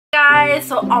Guys,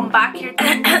 so I'm back here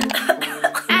and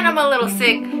I'm a little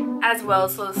sick as well,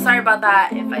 so sorry about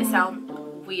that if I sound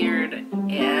weird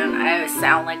and I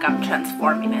sound like I'm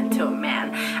transforming into a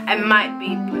man. I might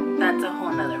be, but that's a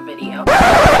whole nother video.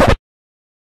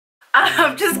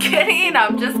 I'm just kidding,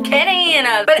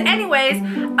 but anyways,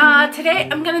 today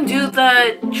I'm gonna do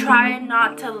the try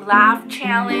not to laugh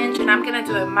challenge, and I'm gonna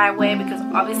do it my way because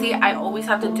obviously I always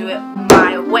have to do it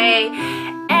my way.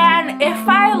 And if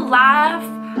I laugh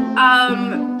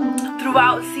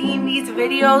throughout seeing these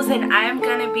videos, and I'm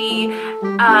gonna be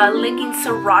licking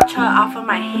sriracha off of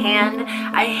my hand.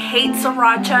 I hate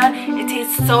sriracha. It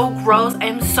tastes so gross.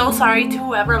 I'm so sorry to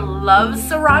whoever loves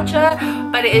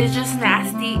sriracha, but it is just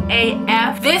nasty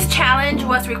AF. This challenge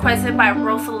was requested by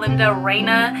Rosalinda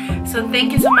Reina, so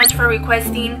thank you so much for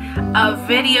requesting a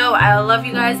video. I love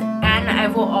you guys, and I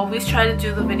will always try to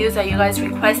do the videos that you guys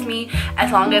request me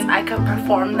as long as I can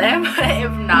perform them.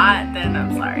 If not, then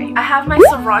I'm sorry. I have my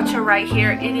sriracha right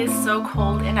here. It is so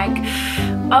cold, and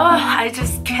I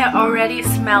just can already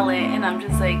smell it, and I'm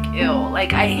just like, ew.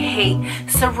 Like, I hate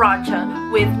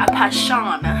sriracha with a passion.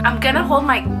 I'm gonna hold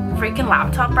my freaking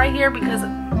laptop right here because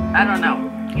I don't know,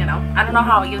 you know, I don't know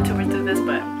how YouTubers do this,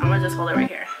 but I'm gonna just hold it right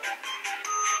here.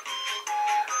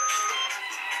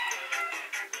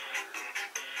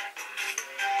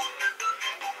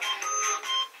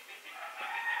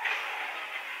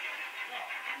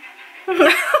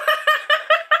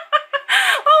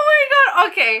 Oh my god,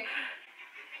 okay.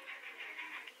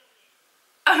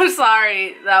 I'm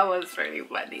sorry, that was pretty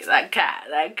funny. That cat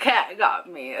got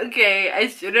me. Okay, I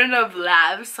shouldn't have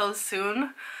laughed so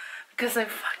soon because I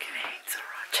fucking hate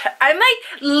sriracha. I'm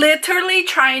like literally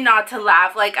trying not to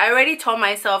laugh. Like, I already told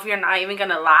myself you're not even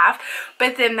gonna laugh,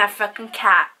 but then that fucking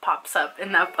cat pops up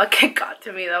and that fucking got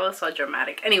to me. That was so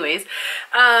dramatic. Anyways,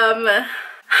 I'm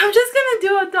just gonna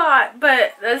do a dot,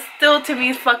 but that's still to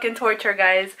me fucking torture,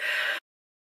 guys.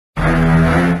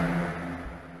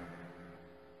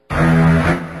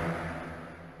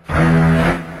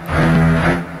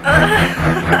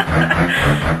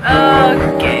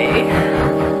 Okay.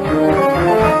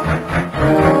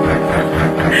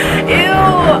 Ew.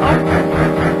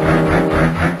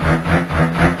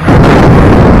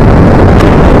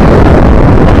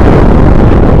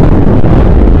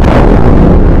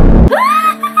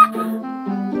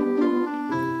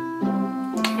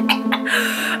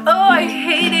 Oh, I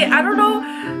hate it. I don't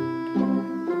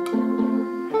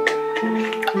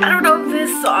know if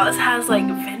this sauce has like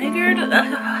vinegar,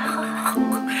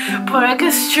 but I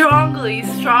can strongly.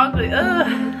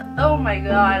 Oh my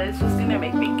god, it's just gonna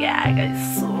make me gag, I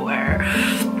swear.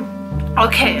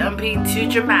 Okay, I'm being too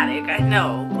dramatic. I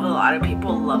know a lot of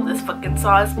people love this fucking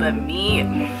sauce, but me,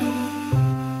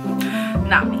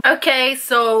 not me. Okay,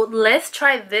 so let's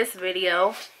try this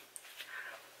video.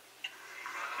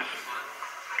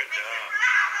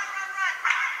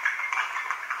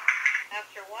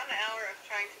 After 1 hour of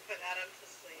trying to put Adam to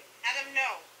sleep. Adam,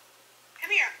 no.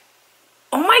 Come here.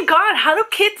 Oh my god, how do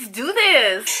kids do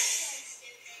this?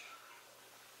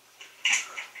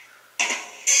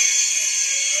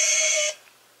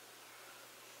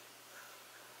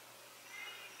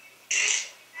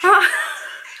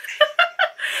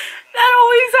 That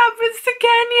always happens to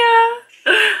Kenya.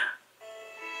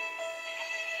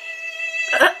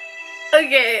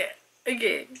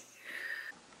 Okay.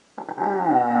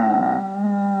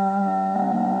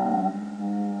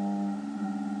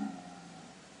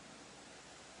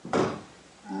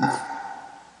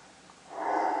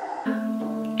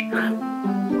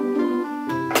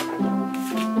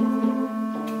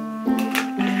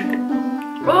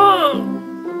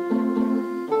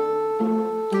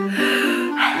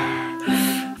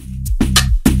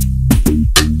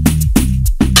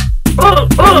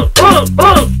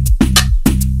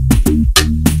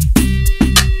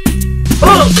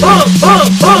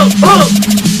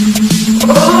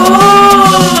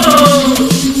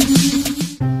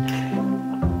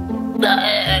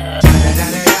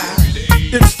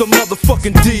 It's the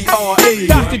motherfucking DRE.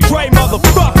 Dr. Dre,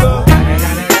 motherfucker.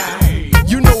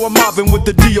 You know I'm mobbing with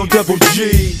the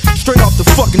D-O-double-G. Straight off the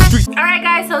fucking street. Alright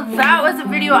guys, so that was the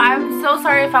video. I'm so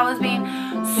sorry if I was being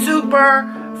super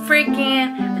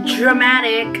freaking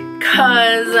dramatic,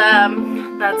 cause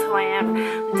that's who I am.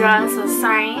 Duh, so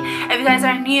sorry. If you guys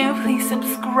are new, please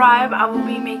subscribe. I will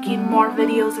be making more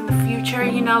videos in the future.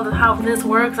 You know how this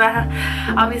works.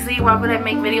 Obviously, why would I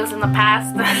make videos in the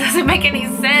past? That doesn't make any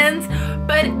sense.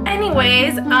 But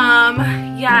anyways,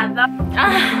 yeah,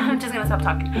 I'm just gonna stop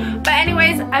talking. But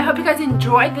anyways, I hope you guys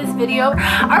enjoyed this video.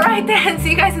 Alright then, see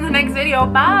you guys in the next video.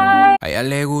 Bye. A ella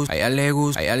le gusta.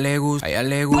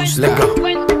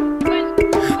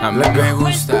 A mí me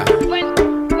gusta.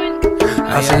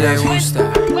 A ella le gusta,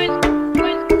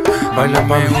 baila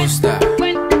pa' me gusta.